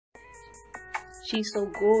She's so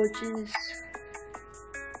gorgeous.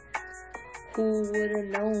 Who would've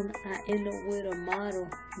known I end up with a model?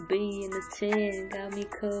 Being a 10 got me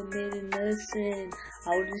committing a sin.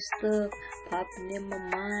 All this stuff popping in my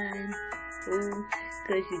mind. Ooh,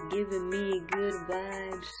 cause you're giving me good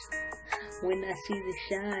vibes. When I see the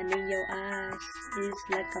shine in your eyes, it's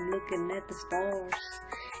like I'm looking at the stars.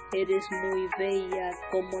 Eres muy bella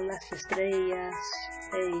como las estrellas.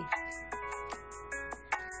 Hey,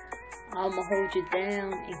 I'ma hold you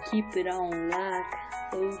down and keep it on lock.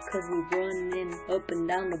 Ooh, cause we're running up and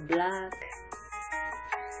down the block.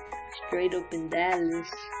 Straight up in Dallas.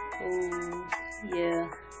 Ooh, yeah.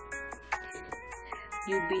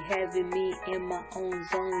 You be having me in my own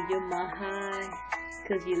zone. You're my high,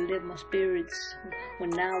 cause you lift my spirits.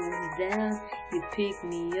 When I was down, you picked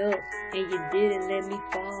me up and you didn't let me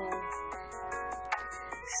fall.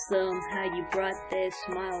 Somehow you brought that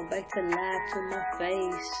smile back to life to my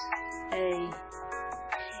face. Hey,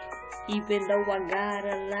 even though I got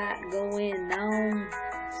a lot going on,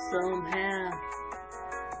 somehow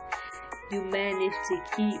you managed to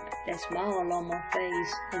keep that smile on my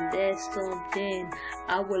face. And that's something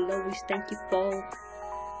I will always thank you for.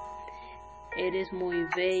 Eres muy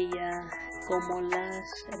bella como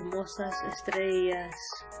las hermosas estrellas.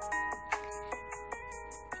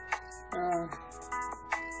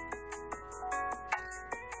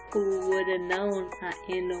 Who would've known I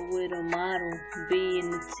end up with a model?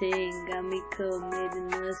 Being a 10 got me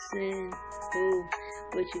committing a sin. Ooh,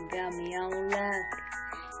 but you got me on lock.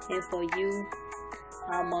 And for you,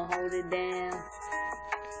 I'ma hold it down.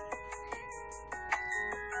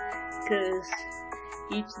 Cause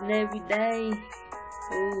each and every day,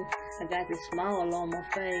 ooh, I got this smile on my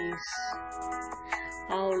face.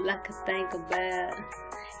 All I can think about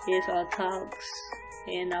is our talks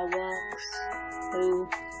and our walks. Ooh,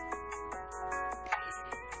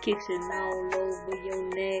 kissing all over your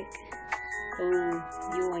neck. Ooh,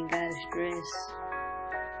 you ain't gotta stress.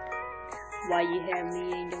 While you have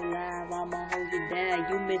me in your life, I'ma hold you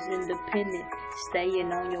down. You Miss Independent,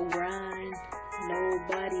 staying on your grind.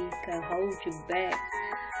 Nobody can hold you back.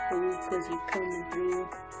 Ooh, cause you coming through,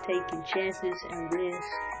 taking chances and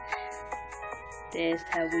risks. That's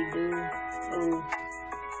how we do. Ooh,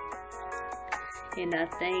 and I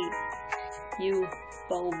thank you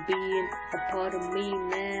for being a part of me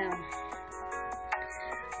now.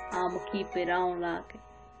 I'ma keep it on lock,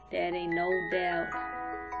 that ain't no doubt.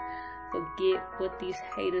 Forget what these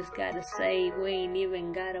haters gotta say. We ain't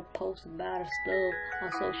even gotta post about our stuff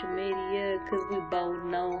on social media, cause we both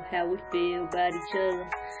know how we feel about each other.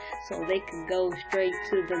 So they could go straight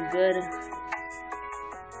to the gutter.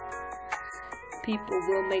 People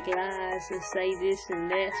will make lies and say this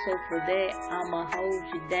and that, so for that I'ma hold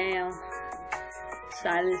you down.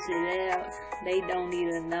 Silence it out, they don't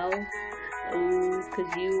even know. Ooh,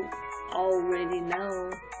 cause you already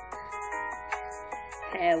know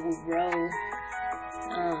how we roll.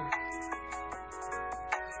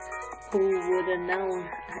 Who would've known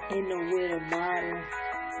I end up with a model?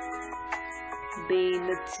 Being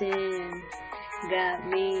a 10 got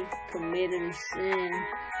me committing a sin.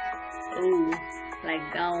 Ooh,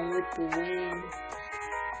 like gone with the wind.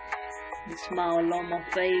 The smile on my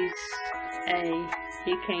face, hey,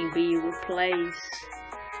 it can't be replaced.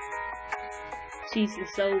 She's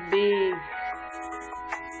so big.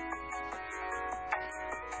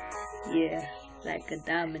 Yeah, like a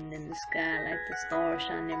diamond in the sky, like the stars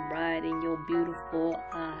shining bright in your beautiful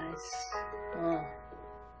eyes.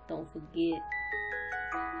 Don't forget,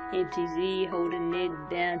 MTZ holding it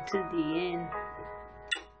down to the end.